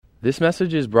This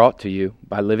message is brought to you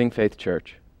by Living Faith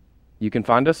Church. You can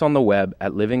find us on the web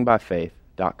at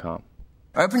livingbyfaith.com.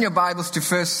 Open your Bibles to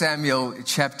 1 Samuel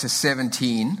chapter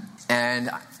 17, and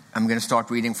I'm going to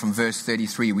start reading from verse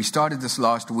 33. We started this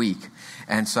last week,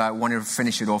 and so I wanted to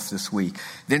finish it off this week.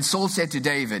 Then Saul said to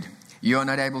David, "You are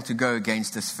not able to go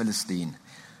against this Philistine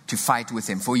to fight with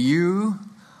him, for you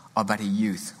are but a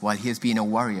youth, while he has been a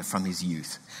warrior from his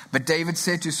youth." But David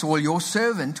said to Saul, "Your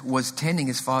servant was tending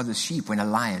his father's sheep when a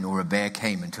lion or a bear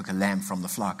came and took a lamb from the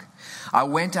flock. I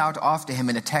went out after him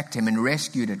and attacked him and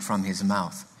rescued it from his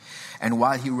mouth. And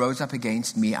while he rose up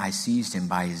against me, I seized him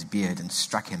by his beard and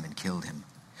struck him and killed him.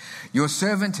 Your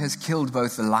servant has killed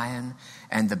both the lion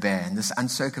and the bear, and this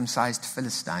uncircumcised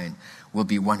Philistine will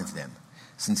be one of them,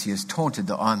 since he has taunted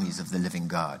the armies of the living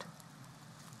God."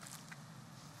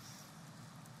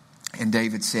 And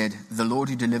David said, "The Lord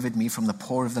who delivered me from the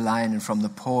paw of the lion and from the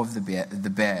paw of the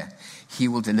bear, he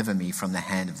will deliver me from the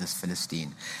hand of this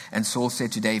Philistine." And Saul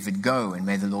said to David, "Go, and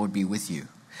may the Lord be with you."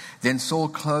 Then Saul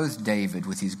clothed David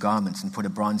with his garments and put a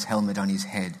bronze helmet on his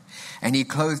head, and he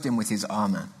clothed him with his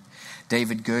armor.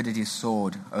 David girded his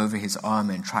sword over his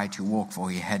armor and tried to walk,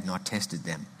 for he had not tested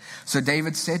them. So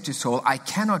David said to Saul, "I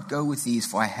cannot go with these,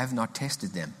 for I have not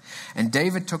tested them." And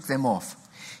David took them off.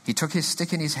 He took his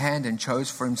stick in his hand and chose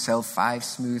for himself 5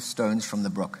 smooth stones from the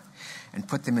brook and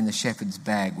put them in the shepherd's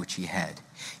bag which he had,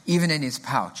 even in his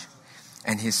pouch,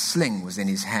 and his sling was in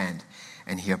his hand,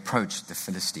 and he approached the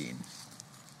Philistine.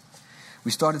 We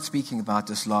started speaking about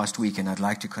this last week, and I'd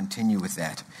like to continue with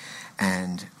that.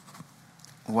 And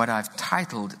what I've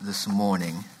titled this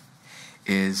morning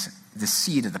is "The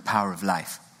Seed of the Power of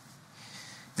Life."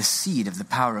 The seed of the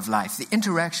power of life. The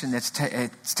interaction that's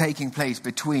taking place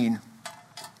between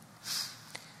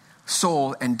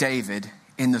Saul and David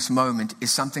in this moment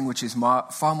is something which is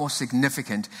far more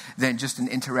significant than just an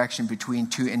interaction between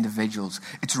two individuals.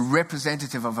 It's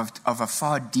representative of a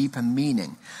far deeper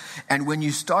meaning. And when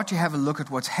you start to have a look at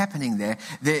what's happening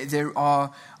there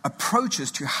are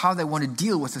approaches to how they want to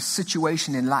deal with a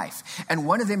situation in life. And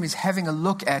one of them is having a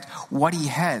look at what he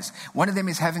has. One of them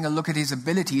is having a look at his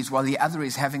abilities, while the other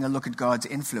is having a look at God's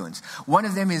influence. One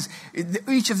of them is,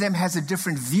 each of them has a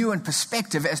different view and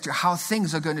perspective as to how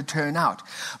things are going to turn out.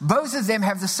 Both of them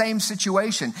have the same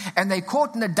situation, and they're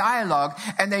caught in a dialogue,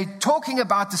 and they're talking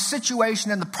about the situation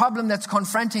and the problem that's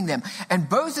confronting them. And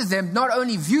both of them not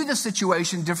only view the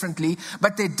situation differently,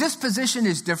 but their disposition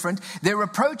is different, their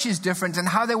approach is different, and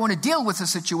how they want to deal with the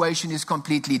situation is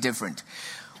completely different.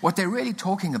 What they're really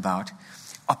talking about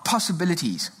are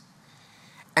possibilities.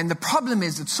 And the problem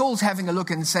is that Saul's having a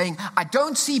look and saying, "I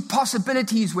don't see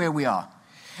possibilities where we are."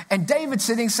 And David's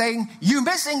sitting saying, "You're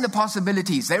missing the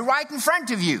possibilities. They're right in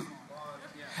front of you."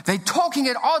 They're talking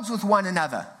at odds with one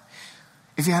another.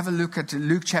 If you have a look at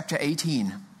Luke chapter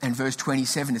 18 and verse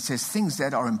 27, it says, "Things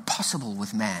that are impossible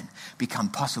with man become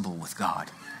possible with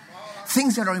God."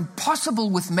 Things that are impossible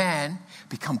with man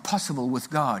become possible with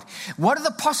God. What are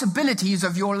the possibilities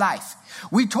of your life?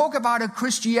 We talk about a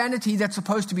Christianity that's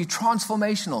supposed to be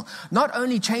transformational, not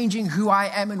only changing who I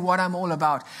am and what I'm all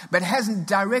about, but has a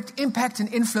direct impact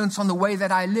and influence on the way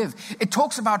that I live. It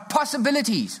talks about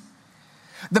possibilities.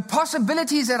 The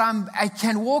possibilities that I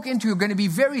can walk into are going to be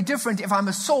very different if I'm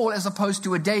a Saul as opposed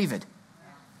to a David.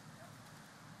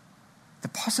 The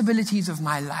possibilities of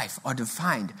my life are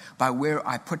defined by where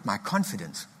I put my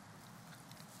confidence.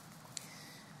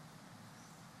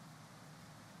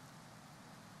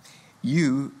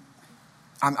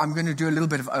 I'm going to do a little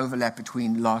bit of overlap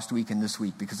between last week and this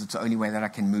week, because it's the only way that I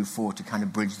can move forward to kind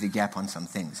of bridge the gap on some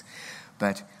things.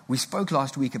 But we spoke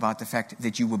last week about the fact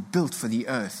that you were built for the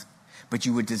earth, but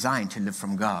you were designed to live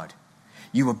from God.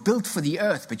 You were built for the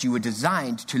earth, but you were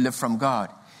designed to live from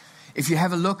God. If you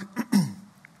have a look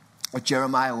at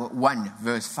Jeremiah 1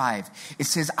 verse 5, it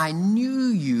says, "I knew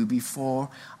you before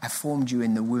I formed you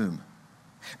in the womb.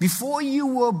 Before you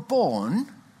were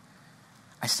born,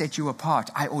 I set you apart.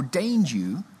 I ordained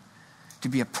you to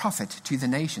be a prophet to the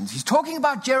nations." He's talking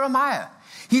about Jeremiah.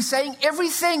 He's saying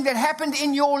everything that happened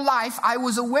in your life I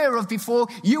was aware of before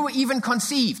you were even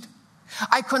conceived.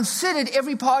 I considered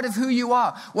every part of who you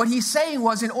are. What he's saying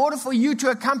was, in order for you to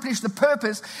accomplish the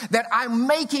purpose that I'm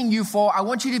making you for, I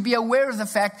want you to be aware of the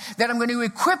fact that I'm going to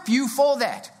equip you for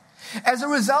that. As a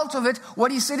result of it, what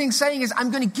he's saying is,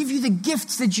 I'm going to give you the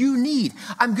gifts that you need.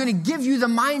 I'm going to give you the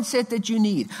mindset that you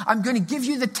need. I'm going to give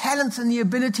you the talents and the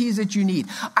abilities that you need.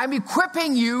 I'm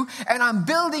equipping you, and I'm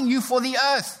building you for the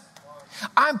earth.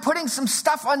 I'm putting some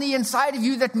stuff on the inside of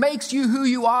you that makes you who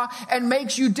you are and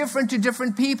makes you different to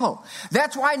different people.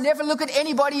 That's why I never look at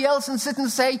anybody else and sit and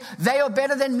say, they are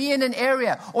better than me in an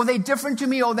area, or they're different to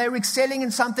me, or they're excelling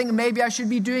in something and maybe I should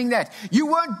be doing that. You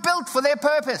weren't built for their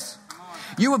purpose.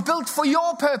 You were built for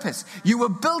your purpose. You were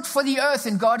built for the earth,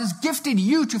 and God has gifted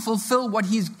you to fulfill what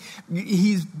He's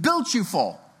built you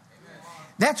for.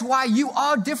 That's why you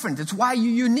are different. That's why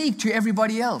you're unique to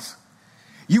everybody else.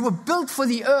 You were built for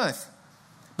the earth,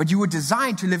 but you were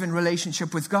designed to live in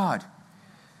relationship with God.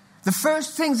 The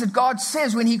first things that God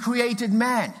says when He created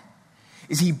man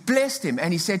is He blessed him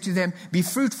and He said to them, be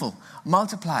fruitful,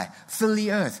 multiply, fill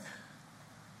the earth,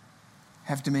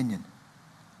 have dominion.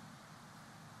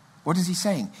 What is He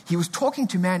saying? He was talking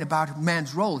to man about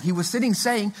man's role. He was sitting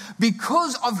saying,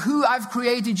 because of who I've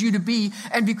created you to be,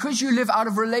 and because you live out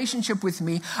of relationship with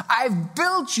me, I've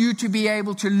built you to be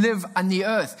able to live on the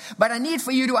earth. But I need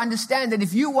for you to understand that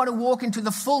if you want to walk into the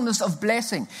fullness of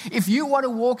blessing, if you want to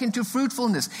walk into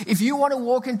fruitfulness, if you want to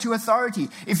walk into authority,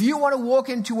 if you want to walk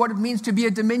into what it means to be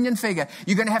a dominion figure,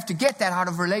 you're going to have to get that out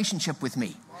of relationship with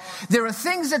me. There are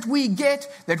things that we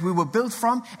get that we were built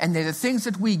from, and there are things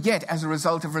that we get as a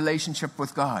result of relationship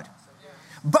with God.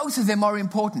 Both of them are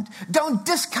important. Don't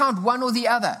discount one or the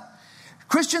other.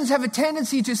 Christians have a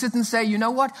tendency to sit and say, you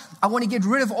know what? I want to get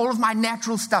rid of all of my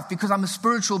natural stuff because I'm a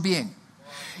spiritual being.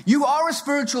 You are a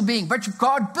spiritual being, but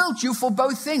God built you for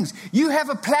both things. You have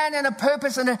a plan and a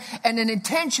purpose and an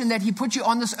intention that He put you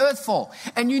on this earth for.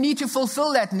 And you need to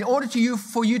fulfill that. And in order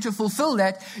for you to fulfill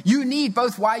that, you need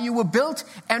both why you were built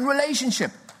and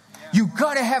relationship. You've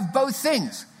got to have both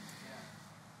things.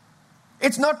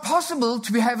 It's not possible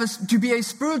to be a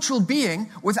spiritual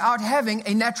being without having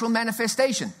a natural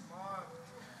manifestation.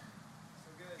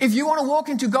 If you want to walk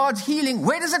into God's healing,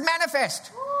 where does it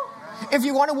manifest? If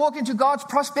you want to walk into God's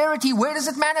prosperity, where does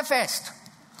it manifest?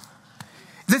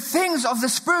 The things of the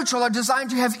spiritual are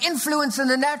designed to have influence in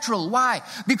the natural. Why?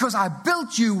 Because I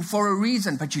built you for a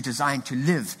reason, but you're designed to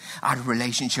live out of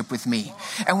relationship with me.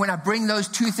 And when I bring those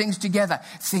two things together,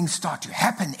 things start to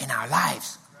happen in our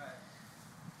lives.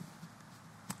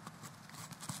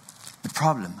 The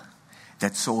problem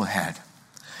that Saul had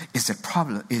is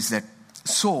that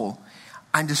Saul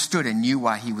understood and knew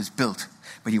why he was built,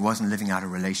 but he wasn't living out a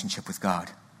relationship with God.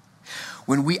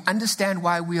 When we understand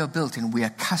why we are built and we are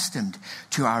accustomed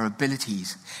to our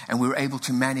abilities and we're able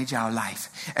to manage our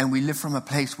life and we live from a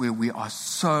place where we are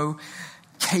so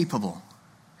capable,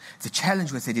 the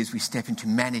challenge with it is we step into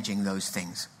managing those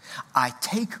things. I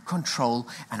take control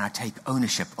and I take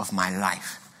ownership of my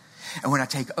life. And when I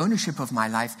take ownership of my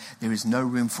life, there is no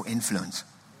room for influence.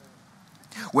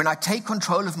 When I take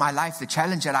control of my life, the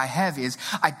challenge that I have is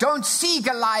I don't see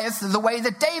Goliath the way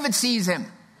that David sees him.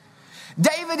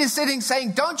 David is sitting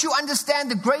saying, don't you understand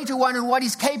the greater one and what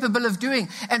he's capable of doing?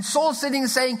 And Saul's sitting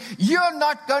saying, you're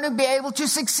not going to be able to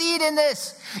succeed in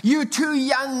this. You're too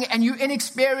young and you're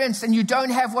inexperienced and you don't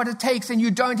have what it takes and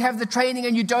you don't have the training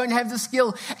and you don't have the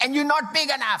skill and you're not big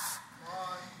enough.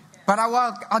 But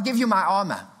I'll give you my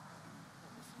armor.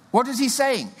 What is he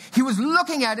saying? He was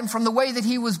looking at him from the way that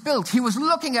he was built. He was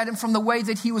looking at him from the way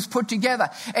that he was put together.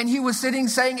 And he was sitting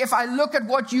saying, if I look at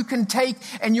what you can take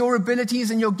and your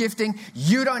abilities and your gifting,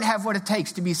 you don't have what it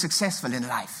takes to be successful in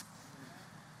life.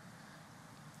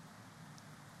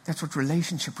 That's what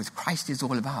relationship with Christ is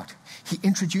all about. He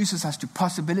introduces us to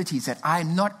possibilities that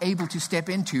I'm not able to step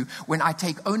into when I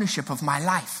take ownership of my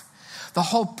life. The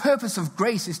whole purpose of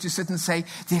grace is to sit and say,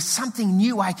 there's something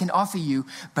new I can offer you,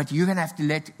 but you're going to have to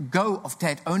let go of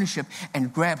that ownership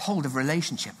and grab hold of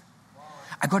relationship.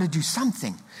 I got to do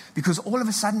something because all of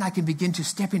a sudden I can begin to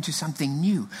step into something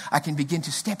new. I can begin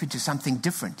to step into something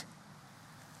different.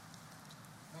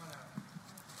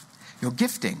 Your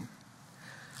gifting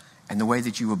and the way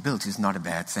that you were built is not a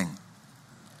bad thing.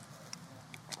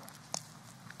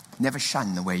 Never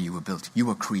shun the way you were built. You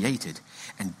were created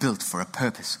and built for a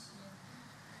purpose.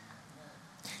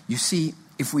 You see,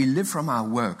 if we live from our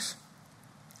works,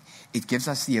 it gives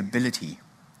us the ability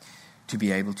to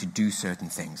be able to do certain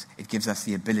things. It gives us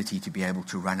the ability to be able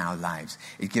to run our lives.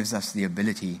 It gives us the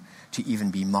ability to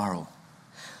even be moral.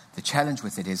 The challenge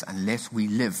with it is, unless we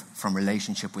live from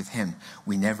relationship with Him,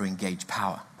 we never engage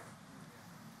power.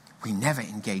 We never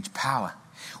engage power.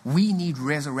 We need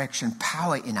resurrection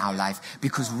power in our life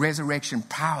because resurrection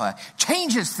power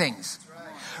changes things.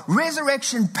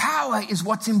 Resurrection power is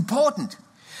what's important.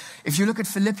 If you look at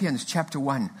Philippians chapter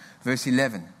 1, verse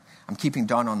 11, I'm keeping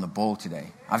Don on the ball today.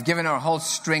 I've given her a whole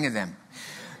string of them.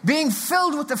 Being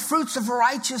filled with the fruits of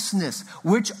righteousness,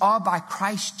 which are by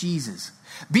Christ Jesus.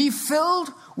 Be filled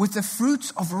with the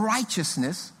fruits of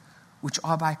righteousness, which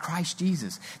are by Christ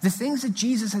Jesus. The things that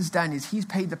Jesus has done is he's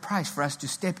paid the price for us to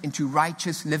step into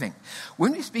righteous living.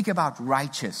 When we speak about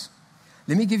righteous,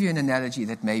 let me give you an analogy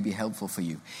that may be helpful for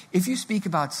you. If you speak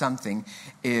about something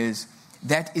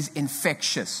that is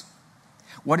infectious,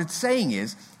 what it's saying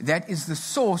is that is the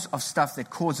source of stuff that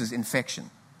causes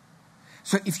infection.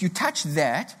 So if you touch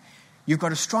that, you've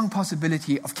got a strong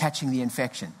possibility of catching the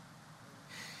infection.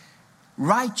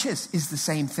 Righteous is the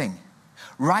same thing.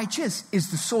 Righteous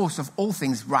is the source of all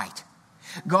things right.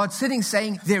 God's sitting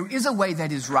saying, there is a way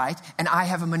that is right, and I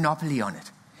have a monopoly on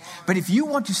it. But if you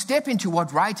want to step into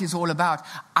what right is all about,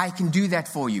 I can do that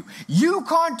for you. You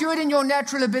can't do it in your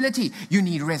natural ability. You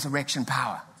need resurrection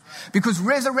power. Because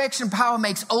resurrection power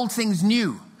makes old things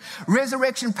new.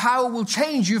 Resurrection power will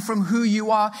change you from who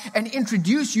you are and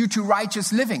introduce you to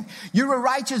righteous living. You're a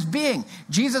righteous being.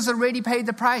 Jesus already paid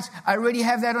the price. I already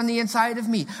have that on the inside of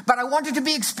me. But I want it to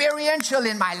be experiential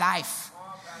in my life.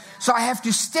 So I have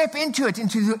to step into it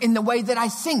in the way that I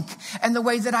think and the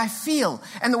way that I feel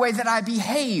and the way that I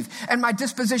behave and my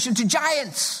disposition to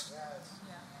giants.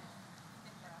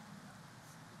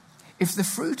 If the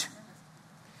fruit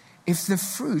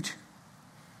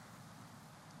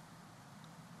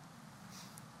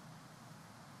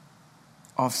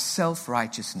of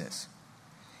self-righteousness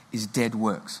is dead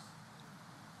works,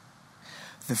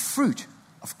 the fruit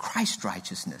of Christ's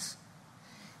righteousness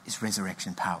is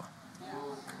resurrection power.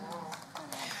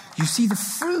 You see, the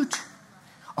fruit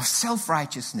of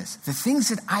self-righteousness, the things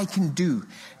that I can do,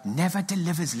 never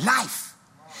delivers life.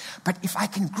 But if I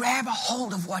can grab a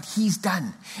hold of what he's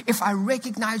done, if I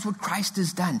recognize what Christ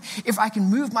has done, if I can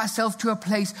move myself to a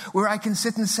place where I can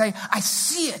sit and say, I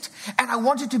see it, and I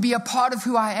want it to be a part of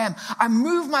who I am. I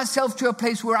move myself to a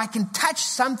place where I can touch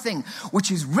something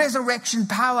which is resurrection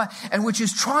power and which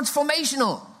is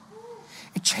transformational.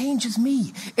 It changes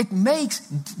me. It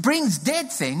brings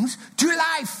dead things to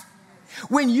life.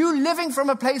 When you're living from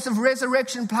a place of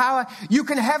resurrection power, you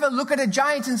can have a look at a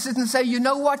giant and sit and say, you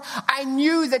know what? I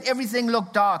knew that everything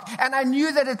looked dark, and I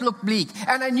knew that it looked bleak,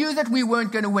 and I knew that we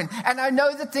weren't going to win, and I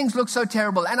know that things look so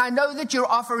terrible, and I know that you're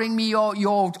offering me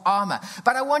your armor.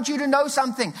 But I want you to know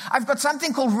something. I've got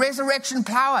something called resurrection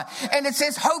power, and it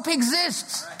says hope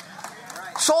exists.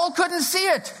 Saul couldn't see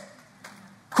it.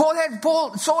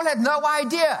 Saul had no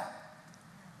idea.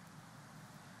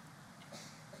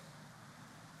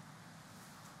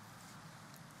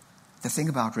 The thing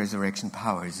about resurrection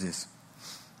power is this.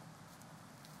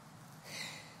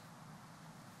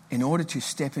 In order to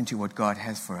step into what God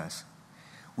has for us,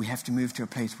 we have to move to a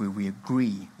place where we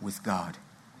agree with God.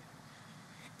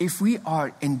 If we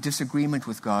are in disagreement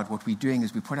with God, what we're doing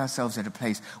is we put ourselves at a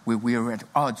place where we are at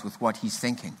odds with what he's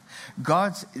thinking.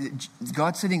 God's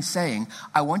sitting saying,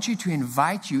 I want you to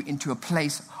invite you into a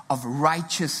place of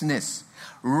righteousness,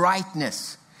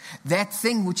 rightness. That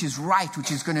thing which is right,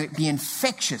 which is going to be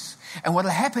infectious. And what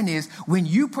will happen is when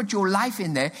you put your life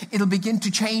in there, it'll begin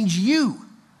to change you.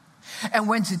 And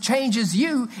once it changes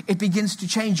you, it begins to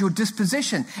change your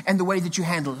disposition and the way that you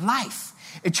handle life.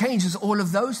 It changes all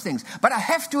of those things. But I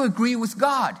have to agree with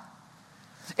God.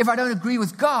 If I don't agree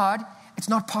with God, it's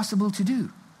not possible to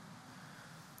do.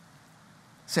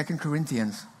 2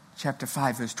 Corinthians chapter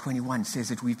 5, verse 21 says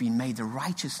that we've been made the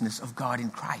righteousness of God in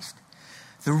Christ.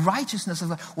 The righteousness of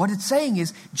God. What it's saying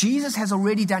is Jesus has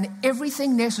already done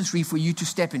everything necessary for you to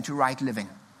step into right living.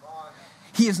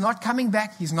 He is not coming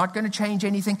back. He's not going to change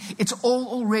anything. It's all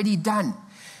already done.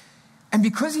 And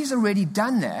because he's already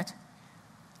done that,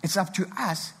 it's up to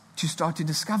us to start to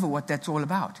discover what that's all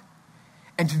about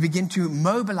and to begin to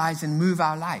mobilize and move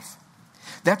our life.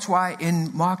 That's why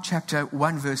in Mark chapter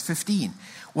 1, verse 15,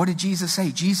 what did Jesus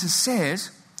say? Jesus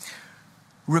says,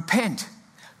 repent,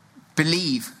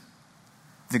 believe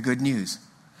the good news.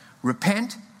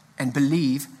 Repent and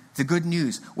believe the good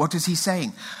news. What is he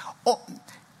saying? Oh,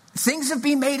 things have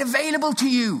been made available to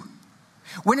you.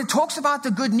 When it talks about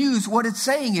the good news, what it's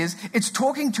saying is it's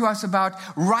talking to us about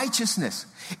righteousness.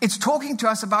 It's talking to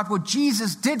us about what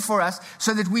Jesus did for us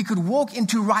so that we could walk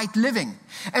into right living.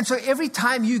 And so every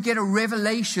time you get a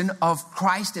revelation of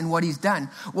Christ and what he's done,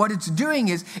 what it's doing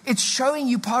is it's showing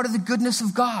you part of the goodness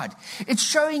of God. It's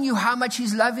showing you how much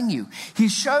he's loving you.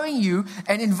 He's showing you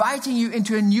and inviting you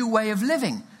into a new way of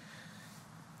living.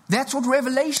 That's what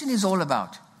revelation is all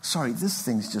about. Sorry, this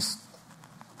thing's just...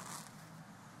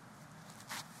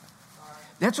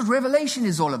 That's what revelation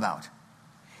is all about.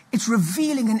 It's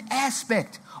revealing an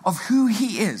aspect of who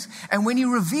he is. And when he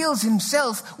reveals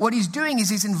himself, what he's doing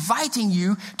is he's inviting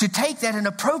you to take that and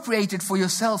appropriate it for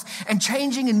yourself and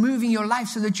changing and moving your life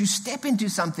so that you step into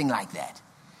something like that.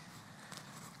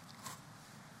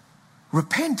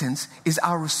 Repentance is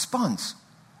our response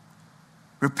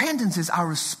Repentance is our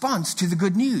response to the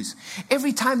good news.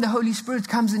 Every time the Holy Spirit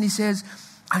comes and he says,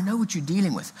 I know what you're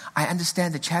dealing with. I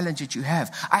understand the challenge that you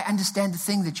have. I understand the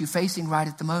thing that you're facing right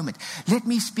at the moment. Let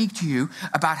me speak to you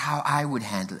about how I would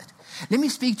handle it. Let me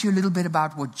speak to you a little bit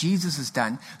about what Jesus has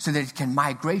done so that it can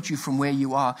migrate you from where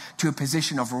you are to a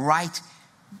position of right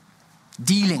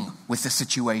dealing with the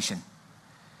situation.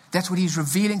 That's what he's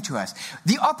revealing to us.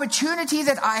 The opportunity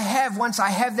that I have once I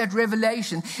have that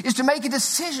revelation is to make a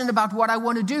decision about what I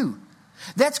want to do.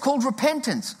 That's called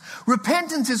repentance.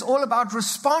 Repentance is all about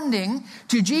responding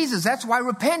to Jesus. That's why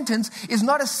repentance is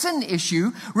not a sin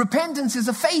issue. Repentance is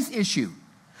a faith issue.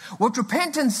 What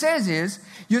repentance says is,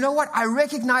 you know what? I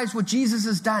recognize what Jesus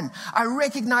has done. I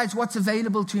recognize what's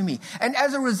available to me. And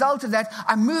as a result of that,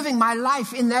 I'm moving my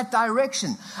life in that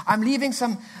direction. I'm leaving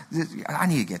some... I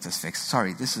need to get this fixed.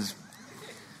 Sorry, this is...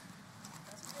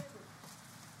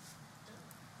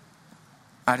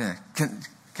 I don't know.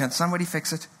 Can somebody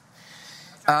fix it?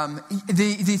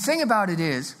 The thing about it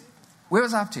is, where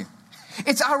was I up to?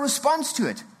 It's our response to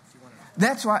it.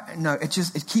 That's why... No,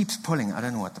 it keeps pulling. I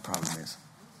don't know what the problem is.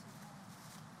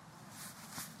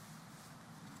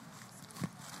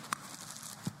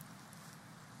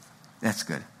 That's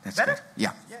good. That's better? Good.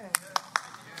 Yeah.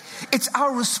 It's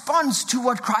our response to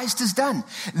what Christ has done.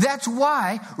 That's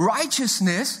why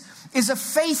righteousness is a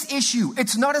faith issue.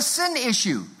 It's not a sin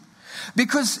issue.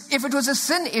 Because if it was a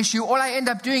sin issue, all I end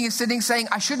up doing is sitting saying,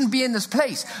 I shouldn't be in this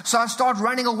place. So I start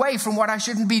running away from what I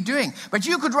shouldn't be doing. But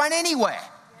you could run anywhere.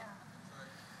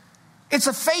 It's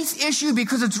a faith issue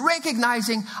because it's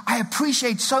recognizing I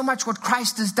appreciate so much what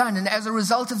Christ has done. And as a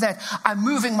result of that, I'm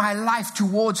moving my life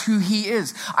towards who he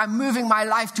is. I'm moving my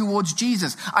life towards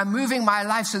Jesus. I'm moving my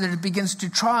life so that it begins to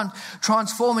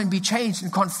transform and be changed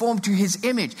and conform to his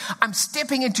image. I'm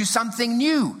stepping into something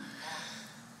new.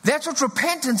 That's what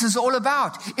repentance is all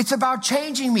about. It's about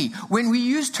changing me. When we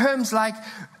use terms like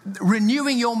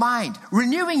renewing your mind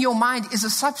is a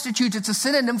substitute. It's a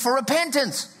synonym for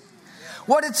repentance.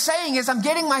 What it's saying is I'm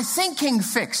getting my thinking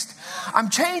fixed. I'm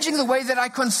changing the way that I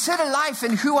consider life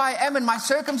and who I am and my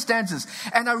circumstances.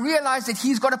 And I realize that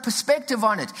he's got a perspective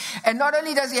on it. And not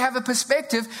only does he have a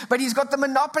perspective, but he's got the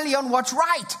monopoly on what's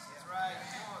right.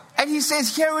 And he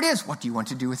says, here it is. What do you want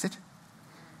to do with it?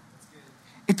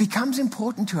 It becomes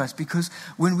important to us because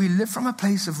when we live from a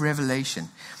place of revelation,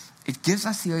 it gives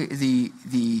us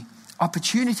the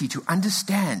opportunity to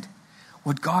understand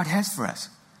what God has for us.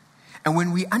 And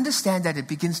when we understand that, it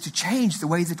begins to change the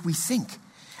way that we think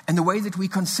and the way that we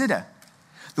consider.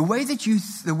 The way that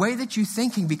you're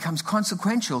thinking becomes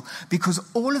consequential because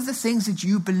all of the things that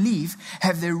you believe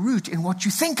have their root in what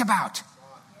you think about.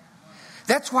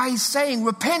 That's why he's saying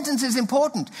repentance is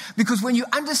important. Because when you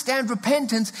understand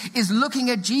repentance is looking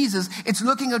at Jesus, it's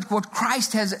looking at what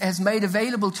Christ has made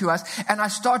available to us. And I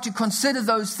start to consider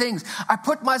those things. I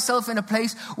put myself in a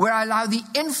place where I allow the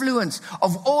influence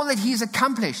of all that he's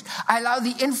accomplished. I allow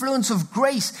the influence of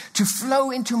grace to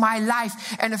flow into my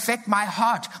life and affect my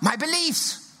heart, my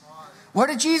beliefs. What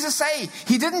did Jesus say?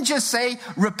 He didn't just say,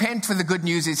 repent for the good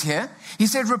news is here. He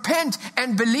said, repent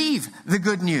and believe the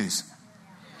good news.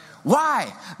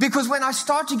 Why? Because when I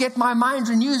start to get my mind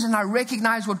renewed and I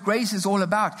recognize what grace is all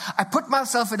about, I put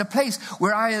myself in a place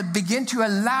where I begin to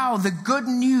allow the good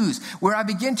news, where I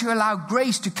begin to allow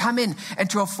grace to come in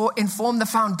and to inform the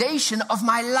foundation of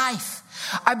my life.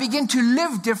 I begin to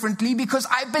live differently because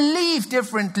I believe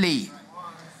differently.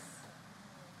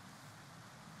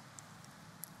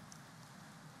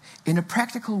 In a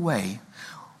practical way,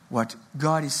 what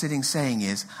God is saying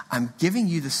is, I'm giving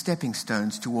you the stepping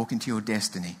stones to walk into your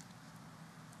destiny.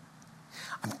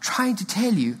 I'm trying to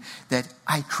tell you that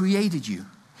I created you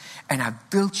and I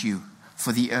built you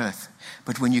for the earth.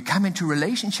 But when you come into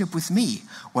relationship with me,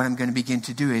 what I'm going to begin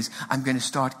to do is I'm going to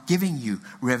start giving you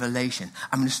revelation.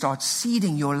 I'm going to start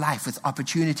seeding your life with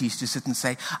opportunities to sit and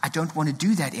say, I don't want to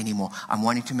do that anymore. I'm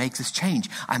wanting to make this change.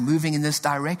 I'm moving in this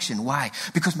direction. Why?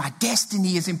 Because my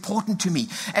destiny is important to me.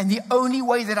 And the only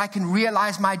way that I can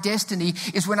realize my destiny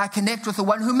is when I connect with the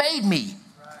one who made me.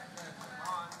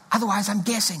 Otherwise, I'm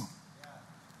guessing.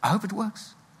 I hope it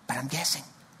works, but I'm guessing.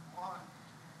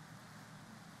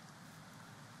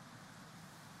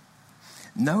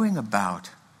 Knowing about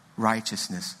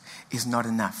righteousness is not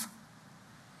enough.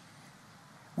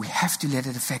 We have to let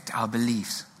it affect our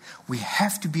beliefs. We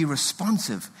have to be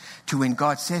responsive to when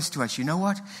God says to us, you know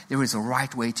what? There is a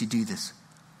right way to do this.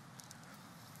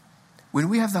 When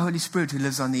we have the Holy Spirit who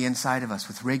lives on the inside of us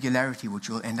with regularity, what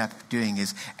you'll end up doing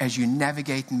is as you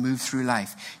navigate and move through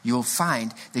life, you'll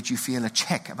find that you feel a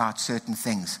check about certain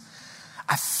things.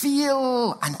 I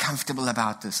feel uncomfortable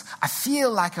about this. I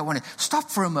feel like I want to stop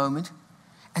for a moment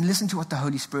and listen to what the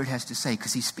Holy Spirit has to say,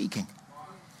 because he's speaking.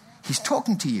 He's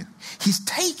talking to you. He's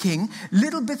taking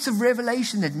little bits of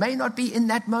revelation that may not be in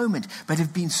that moment, but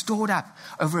have been stored up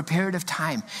over a period of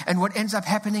time. And what ends up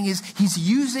happening is he's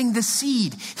using the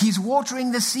seed. He's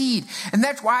watering the seed. And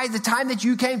that's why the time that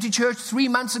you came to church 3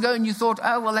 months ago and you thought,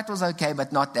 oh, well, that was okay,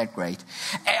 but not that great.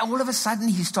 And all of a sudden,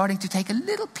 he's starting to take a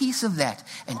little piece of that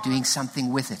and doing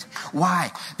something with it.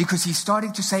 Why? Because he's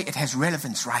starting to say it has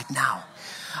relevance right now.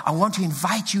 I want to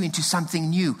invite you into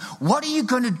something new. What are you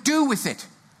going to do with it?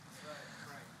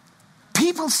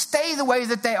 People stay the way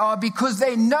that they are because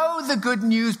they know the good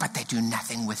news, but they do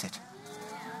nothing with it.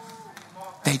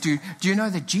 They do. Do you know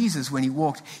that Jesus, when he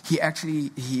walked, he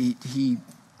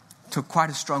took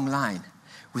quite a strong line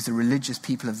with the religious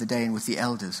people of the day and with the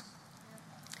elders.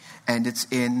 And it's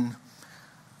in,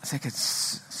 I think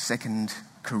it's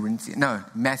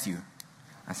Matthew.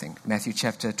 I think Matthew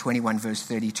chapter 21, verse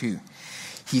 32.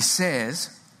 He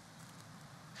says,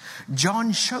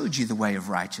 John showed you the way of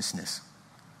righteousness,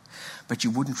 but you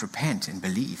wouldn't repent and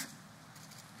believe.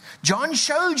 John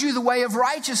showed you the way of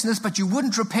righteousness, but you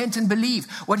wouldn't repent and believe.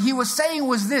 What he was saying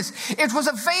was this: it was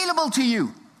available to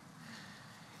you.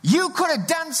 You could have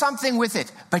done something with it,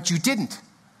 but you didn't.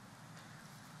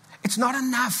 It's not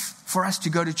enough for us to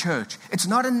go to church. It's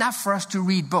not enough for us to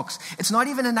read books. It's not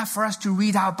even enough for us to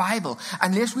read our Bible,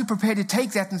 unless we're prepared to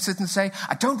take that and sit and say,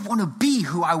 I don't want to be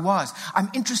who I was. I'm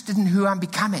interested in who I'm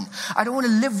becoming. I don't want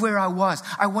to live where I was.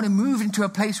 I want to move into a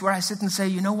place where I sit and say,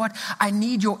 you know what? I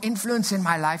need your influence in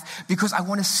my life because I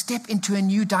want to step into a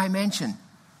new dimension.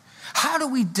 How do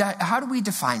we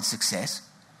define success?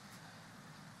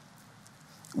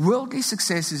 Worldly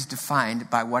success is defined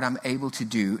by what I'm able to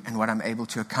do and what I'm able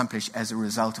to accomplish as a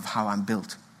result of how I'm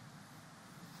built.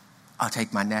 I'll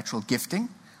take my natural gifting,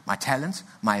 my talents,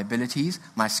 my abilities,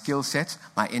 my skill sets,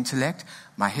 my intellect,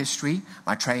 my history,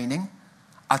 my training.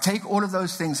 I'll take all of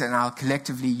those things and I'll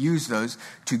collectively use those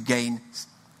to gain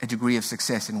a degree of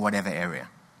success in whatever area.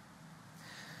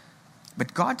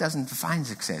 But God doesn't define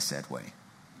success that way.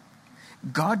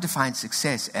 God defines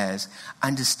success as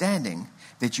understanding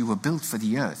that you were built for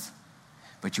the earth,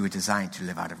 but you were designed to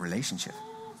live out of relationship.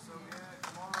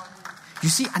 You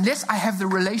see, unless I have the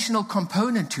relational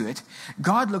component to it,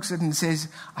 God looks at it and says,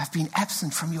 I've been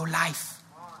absent from your life.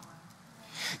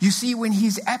 You see, when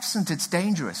he's absent, it's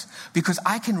dangerous, because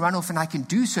I can run off and I can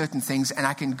do certain things, and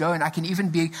I can go and I can even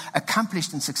be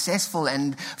accomplished and successful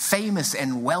and famous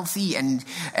and wealthy and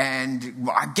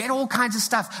I get all kinds of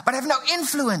stuff, but I have no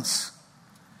influence.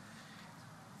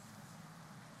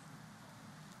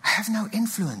 I have no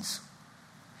influence.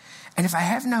 And if I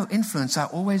have no influence, I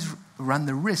always run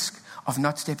the risk of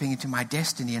not stepping into my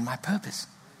destiny and my purpose.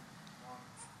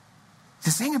 The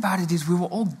thing about it is we were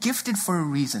all gifted for a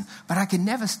reason, but I can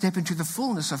never step into the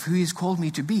fullness of who he's called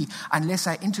me to be unless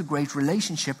I integrate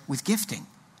relationship with gifting.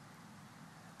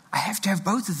 I have to have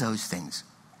both of those things.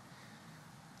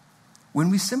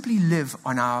 When we simply live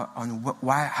on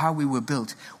how we were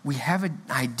built, we have an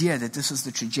idea that this is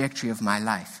the trajectory of my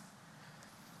life.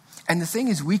 And the thing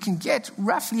is, we can get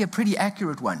roughly a pretty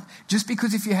accurate one. Just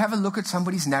because if you have a look at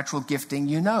somebody's natural gifting,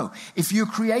 you know. If you're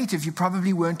creative, you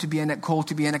probably weren't called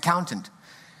to be an accountant.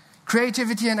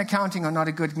 Creativity and accounting are not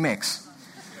a good mix.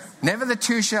 Never the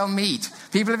two shall meet.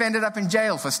 People have ended up in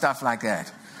jail for stuff like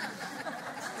that.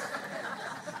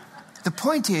 The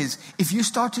point is, if you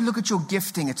start to look at your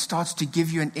gifting, it starts to give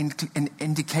you an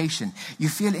indication. You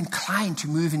feel inclined to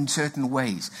move in certain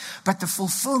ways. But the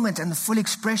fulfillment and the full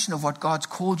expression of what God's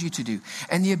called you to do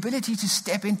and the ability to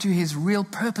step into his real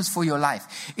purpose for your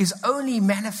life is only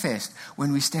manifest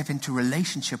when we step into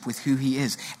relationship with who he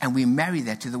is and we marry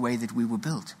that to the way that we were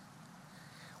built.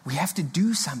 We have to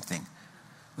do something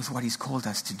with what he's called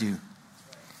us to do.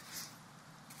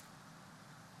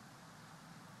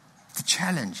 The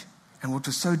challenge, and what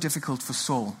was so difficult for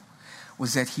Saul,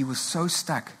 was that he was so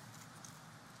stuck.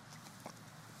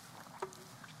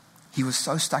 He was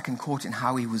so stuck and caught in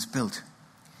how he was built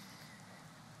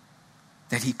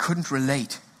that he couldn't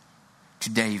relate to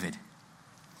David.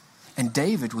 And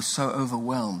David was so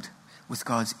overwhelmed with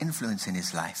God's influence in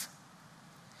his life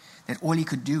that all he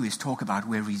could do is talk about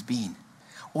where he's been.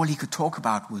 All he could talk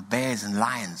about was bears and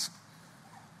lions.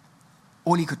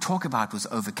 All he could talk about was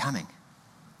overcoming.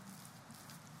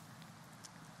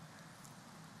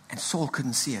 And Saul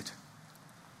couldn't see it.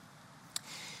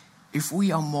 If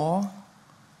we are more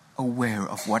aware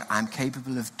of what I'm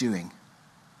capable of doing,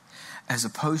 as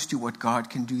opposed to what God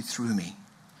can do through me,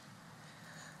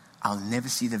 I'll never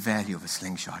see the value of a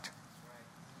slingshot.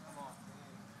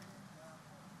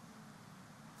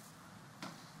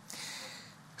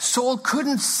 Saul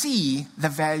couldn't see the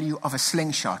value of a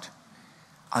slingshot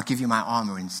I'll give you my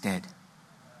armor instead.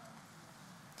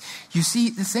 You see,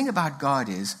 the thing about God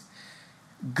is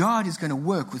going to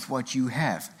work with what you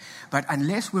have. But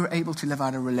unless we're able to live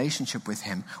out a relationship with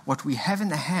him, what we have in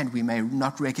the hand, we may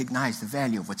not recognize the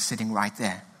value of what's sitting right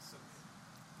there.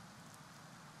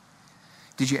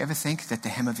 Did you ever think that the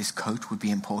hem of his coat would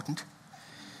be important?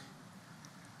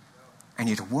 And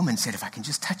yet a woman said, if I can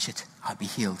just touch it, I'll be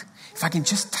healed. If I can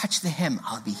just touch the hem,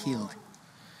 I'll be healed.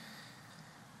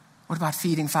 What about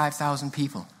feeding 5,000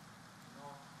 people?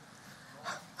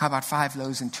 How about 5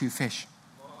 loaves and 2 fish?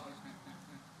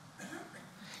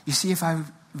 You see, if I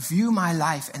view my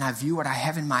life and I view what I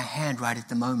have in my hand right at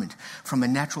the moment from a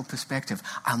natural perspective,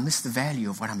 I'll miss the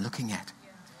value of what I'm looking at.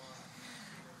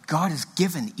 God has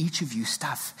given each of you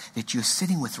stuff that you're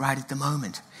sitting with right at the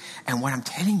moment. And what I'm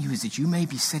telling you is that you may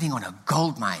be sitting on a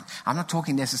gold mine. I'm not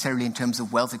talking necessarily in terms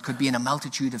of wealth. It could be in a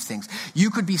multitude of things. You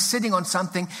could be sitting on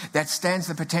something that stands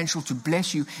the potential to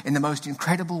bless you in the most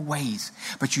incredible ways.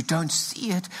 But you don't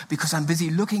see it because I'm busy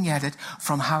looking at it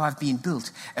from how I've been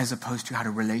built as opposed to how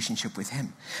to relationship with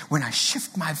him. When I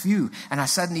shift my view and I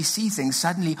suddenly see things,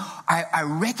 suddenly I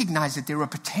recognize that there are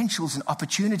potentials and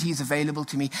opportunities available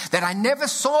to me that I never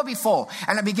saw before.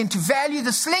 And I begin to value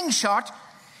the slingshot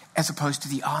as opposed to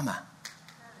the armor.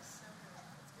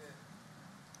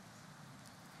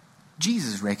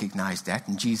 Jesus recognized that,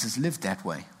 and Jesus lived that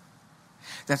way.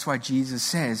 That's why Jesus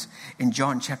says in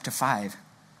John chapter 5,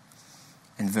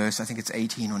 in verse, I think it's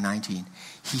 18 or 19,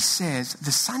 he says,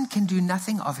 the Son can do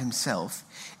nothing of himself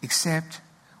except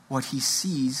what he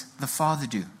sees the Father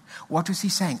do. What was he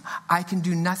saying? I can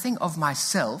do nothing of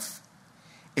myself.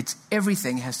 It's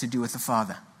everything has to do with the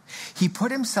Father. He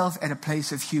put himself at a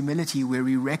place of humility where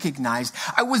he recognized,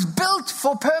 I was built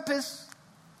for purpose.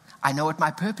 I know what my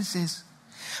purpose is,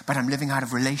 but I'm living out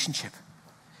of relationship.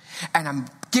 And I'm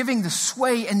giving the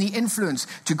sway and the influence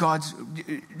to God's,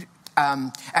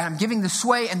 and I'm giving the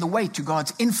sway and the weight to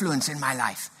God's influence in my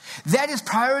life. That is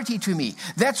priority to me.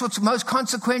 That's what's most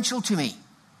consequential to me.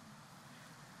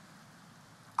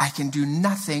 I can do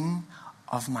nothing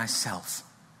of myself.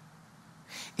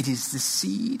 It is the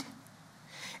seed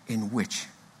in which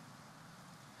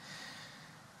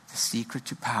the secret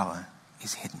to power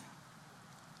is hidden.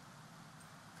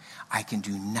 I can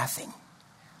do nothing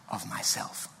of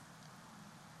myself.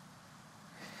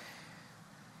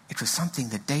 It was something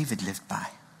that David lived by.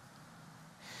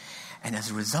 And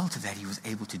as a result of that, he was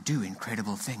able to do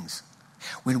incredible things.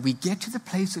 When we get to the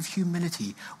place of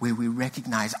humility where we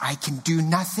recognize I can do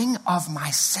nothing of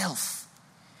myself,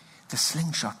 the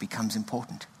slingshot becomes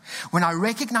important. When I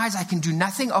recognize I can do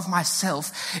nothing of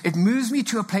myself, it moves me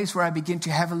to a place where I begin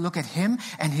to have a look at him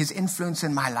and his influence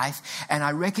in my life. And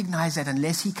I recognize that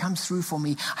unless he comes through for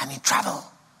me, I'm in trouble.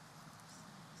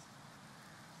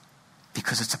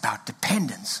 Because it's about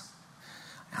dependence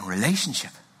and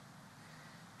relationship.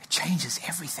 It changes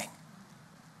everything.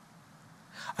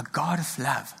 A God of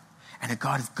love and a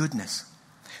God of goodness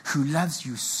who loves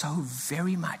you so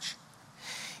very much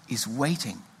is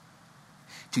waiting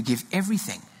to give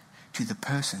everything to the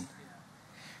person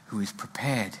who is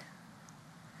prepared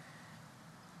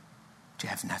to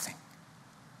have nothing.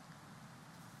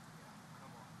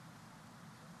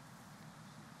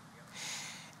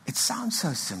 It sounds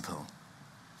so simple,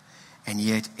 and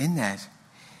yet in that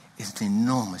is an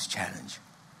enormous challenge.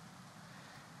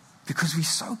 Because we're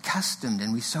so accustomed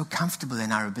and we're so comfortable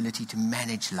in our ability to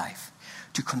manage life,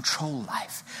 to control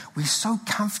life. We're so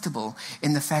comfortable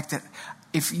in the fact that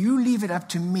if you leave it up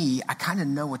to me, I kind of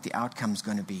know what the outcome's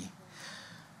going to be.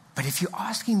 But if you're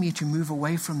asking me to move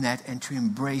away from that and to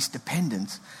embrace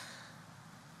dependence,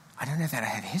 I don't know that I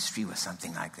have history with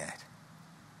something like that.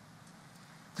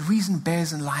 The reason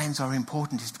bears and lions are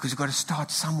important is because you've got to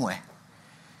start somewhere.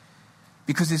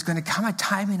 Because there's going to come a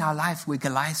time in our life where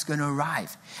Goliath's going to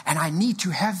arrive. And I need to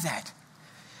have that.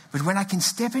 But when I can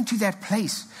step into that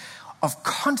place of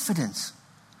confidence,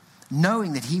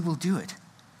 knowing that he will do it,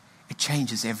 it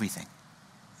changes everything.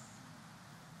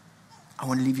 I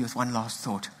want to leave you with one last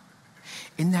thought.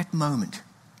 In that moment,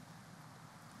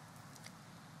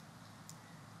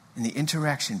 in the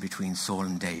interaction between Saul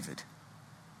and David,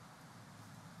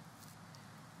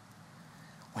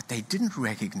 what they didn't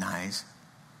recognize,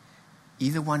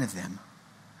 either one of them,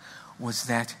 was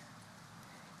that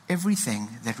everything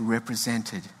that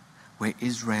represented where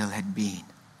Israel had been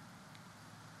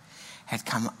had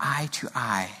come eye to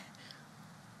eye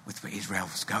with where Israel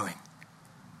was going.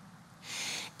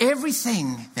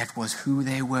 Everything that was who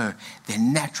they were, their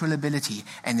natural ability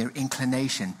and their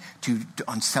inclination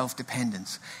on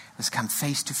self-dependence, has come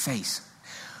face to face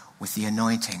with the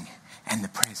anointing and the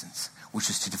presence, which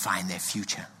was to define their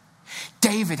future.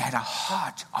 David had a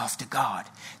heart after God.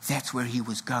 That's where he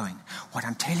was going. What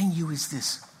I'm telling you is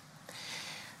this.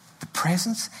 The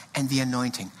presence and the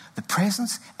anointing, the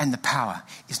presence and the power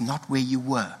is not where you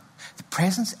were. The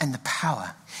presence and the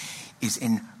power is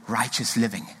in righteous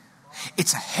living.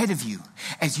 It's ahead of you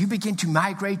as you begin to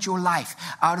migrate your life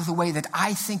out of the way that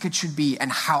I think it should be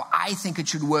and how I think it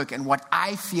should work and what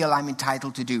I feel I'm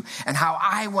entitled to do and how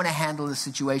I want to handle the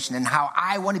situation and how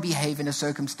I want to behave in a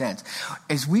circumstance.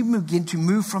 As we begin to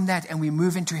move from that and we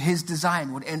move into his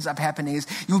design, what ends up happening is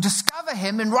you'll discover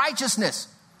him in righteousness.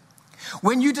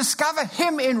 When you discover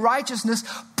him in righteousness,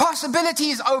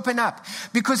 possibilities open up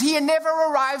because he never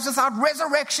arrives without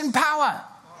resurrection power.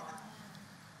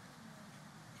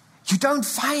 You don't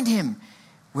find him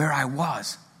where I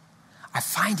was. I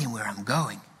find him where I'm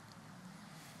going.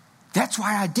 That's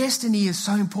why our destiny is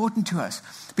so important to us.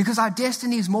 Because our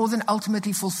destiny is more than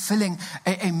ultimately fulfilling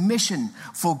a mission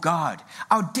for God.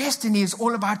 Our destiny is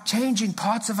all about changing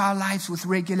parts of our lives with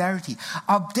regularity.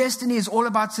 Our destiny is all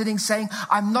about saying,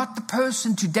 I'm not the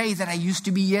person today that I used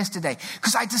to be yesterday.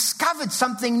 Because I discovered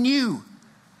something new.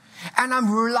 And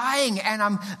I'm relying and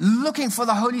I'm looking for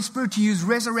the Holy Spirit to use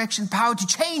resurrection power to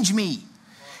change me.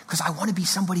 Because I want to be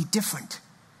somebody different.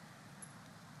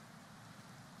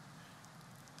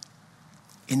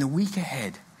 In the week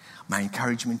ahead, my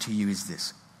encouragement to you is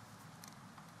this.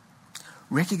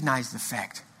 Recognize the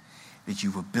fact that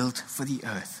you were built for the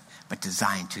earth, but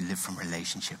designed to live from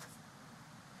relationship.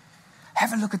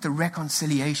 Have a look at the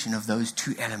reconciliation of those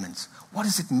two elements. What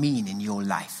does it mean in your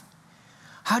life?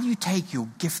 How do you take your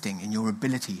gifting and your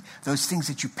ability, those things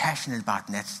that you're passionate about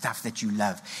and that stuff that you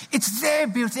love? It's there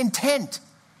with intent.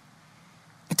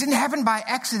 It didn't happen by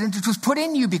accident. It was put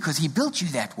in you because he built you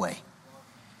that way.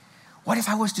 What if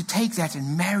I was to take that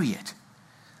and marry it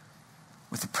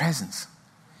with the presence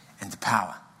and the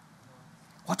power?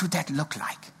 What would that look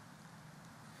like?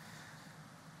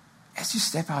 As you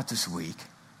step out this week,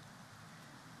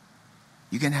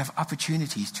 you're going to have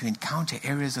opportunities to encounter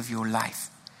areas of your life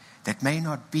that may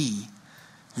not be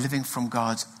living from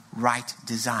God's right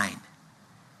design.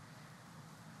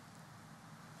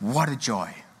 What a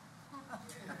joy.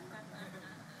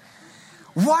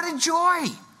 What a joy.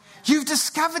 You've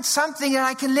discovered something that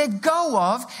I can let go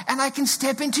of and I can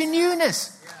step into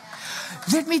newness.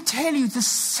 Let me tell you, the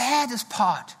saddest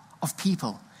part of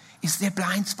people is their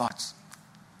blind spots.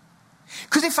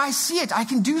 Because if I see it, I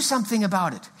can do something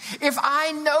about it. If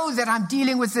I know that I'm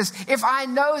dealing with this, if I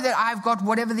know that I've got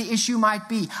whatever the issue might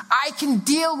be, I can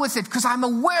deal with it because I'm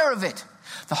aware of it.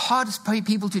 The hardest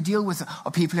people to deal with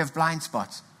are people who have blind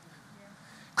spots.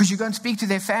 Because you go and speak to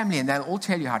their family and they'll all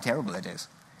tell you how terrible it is.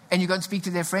 And you go and speak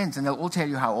to their friends and they'll all tell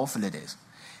you how awful it is.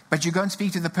 But you go and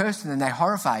speak to the person and they're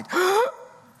horrified.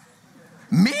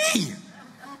 Me?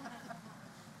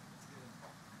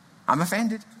 I'm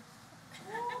offended.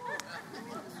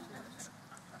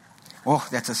 Oh,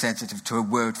 that's a sensitive to a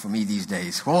word for me these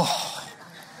days. Oh.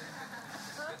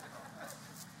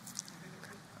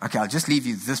 Okay, I'll just leave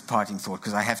you this parting thought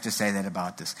because I have to say that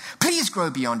about this. Please grow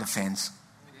beyond offense.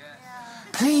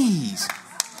 Please.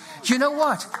 You know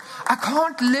what? I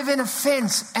can't live in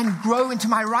offense and grow into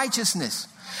my righteousness.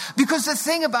 Because the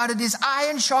thing about it is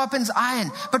iron sharpens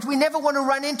iron. But we never want to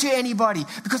run into anybody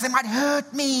because they might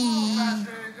hurt me.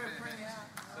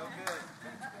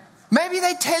 Maybe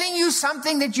they're telling you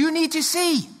something that you need to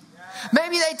see.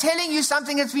 Maybe they're telling you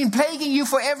something that's been plaguing you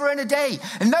forever and a day.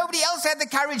 And nobody else had the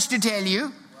courage to tell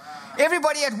you.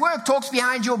 Everybody at work talks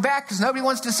behind your back because nobody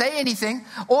wants to say anything.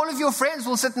 All of your friends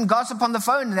will sit and gossip on the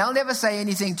phone and they'll never say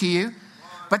anything to you.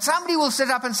 But somebody will sit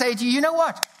up and say to you, you know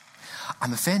what?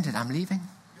 I'm offended. I'm leaving.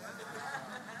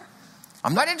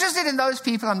 I'm not interested in those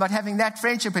people. I'm not having that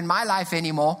friendship in my life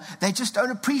anymore. They just don't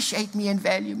appreciate me and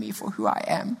value me for who I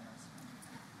am.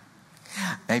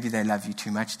 Maybe they love you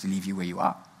too much to leave you where you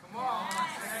are.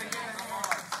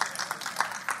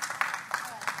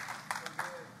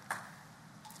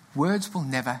 Words will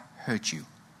never hurt you.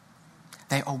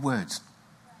 They are words.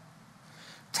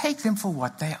 Take them for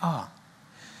what they are.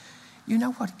 You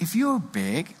know what? If you're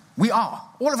big, we are.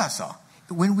 All of us are.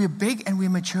 When we're big and we're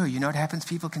mature, you know what happens?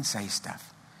 People can say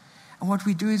stuff. And what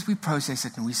we do is we process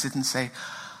it and we sit and say,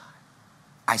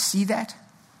 I see that.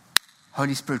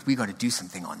 Holy Spirit, we got to do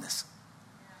something on this.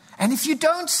 And if you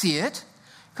don't see it,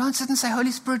 go and sit and say,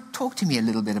 Holy Spirit, talk to me a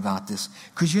little bit about this.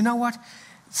 Because you know what?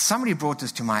 Somebody brought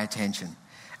this to my attention.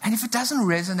 And if it doesn't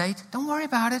resonate, don't worry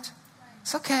about it.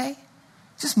 It's okay.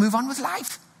 Just move on with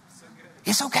life.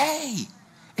 It's okay.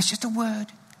 It's just a word.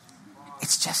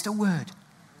 It's just a word.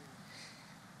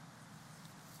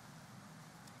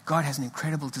 God has an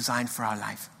incredible design for our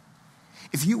life.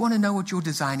 If you want to know what your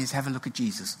design is, have a look at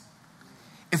Jesus.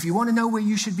 If you want to know where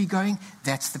you should be going,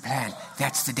 that's the plan.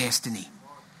 That's the destiny.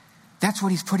 That's what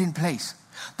he's put in place.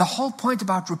 The whole point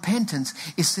about repentance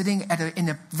is sitting in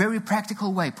a very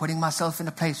practical way, putting myself in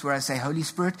a place where I say, Holy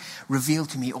Spirit, reveal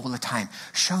to me all the time.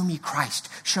 Show me Christ.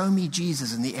 Show me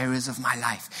Jesus in the areas of my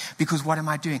life. Because what am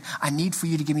I doing? I need for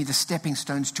you to give me the stepping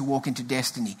stones to walk into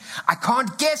destiny. I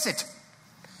can't guess it.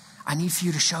 I need for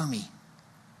you to show me.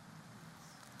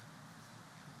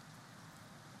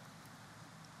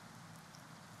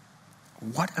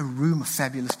 What a room of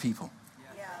fabulous people.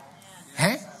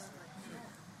 Hey?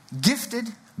 Gifted,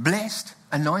 blessed,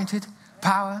 anointed,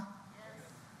 power.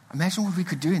 Imagine what we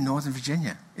could do in Northern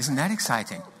Virginia. Isn't that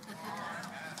exciting?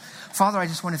 Father, I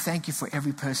just want to thank you for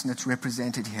every person that's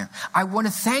represented here. I want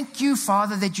to thank you,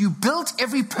 Father, that you built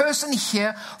every person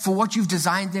here for what you've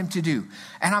designed them to do.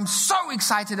 And I'm so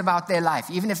excited about their life,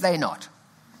 even if they're not.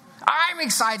 I'm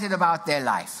excited about their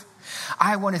life.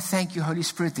 I want to thank you, Holy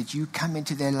Spirit, that you come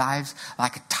into their lives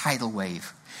like a tidal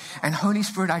wave. And Holy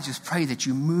Spirit, I just pray that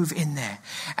you move in there.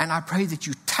 And I pray that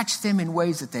you touch them in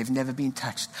ways that they've never been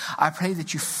touched. I pray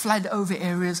that you flood over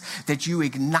areas, that you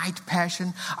ignite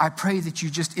passion. I pray that you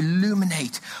just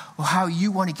illuminate how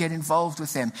you want to get involved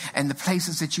with them and the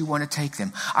places that you want to take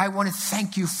them. I want to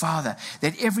thank you, Father,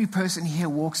 that every person here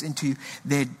walks into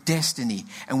their destiny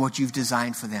and what you've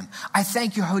designed for them. I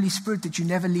thank you, Holy Spirit, that you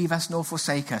never leave us nor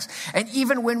forsake us. And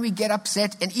even when we get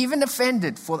upset and even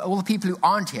offended for all the people who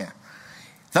aren't here,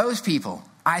 those people,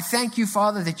 I thank you,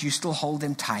 Father, that you still hold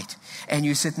them tight. And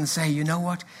you sit and say, you know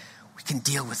what? We can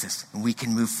deal with this and we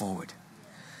can move forward.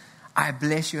 I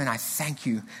bless you and I thank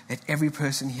you that every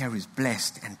person here is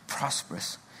blessed and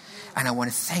prosperous. And I want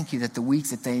to thank you that the week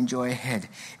that they enjoy ahead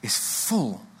is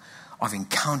full of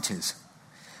encounters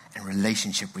and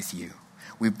relationship with you.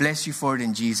 We bless you for it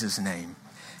in Jesus' name.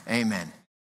 Amen.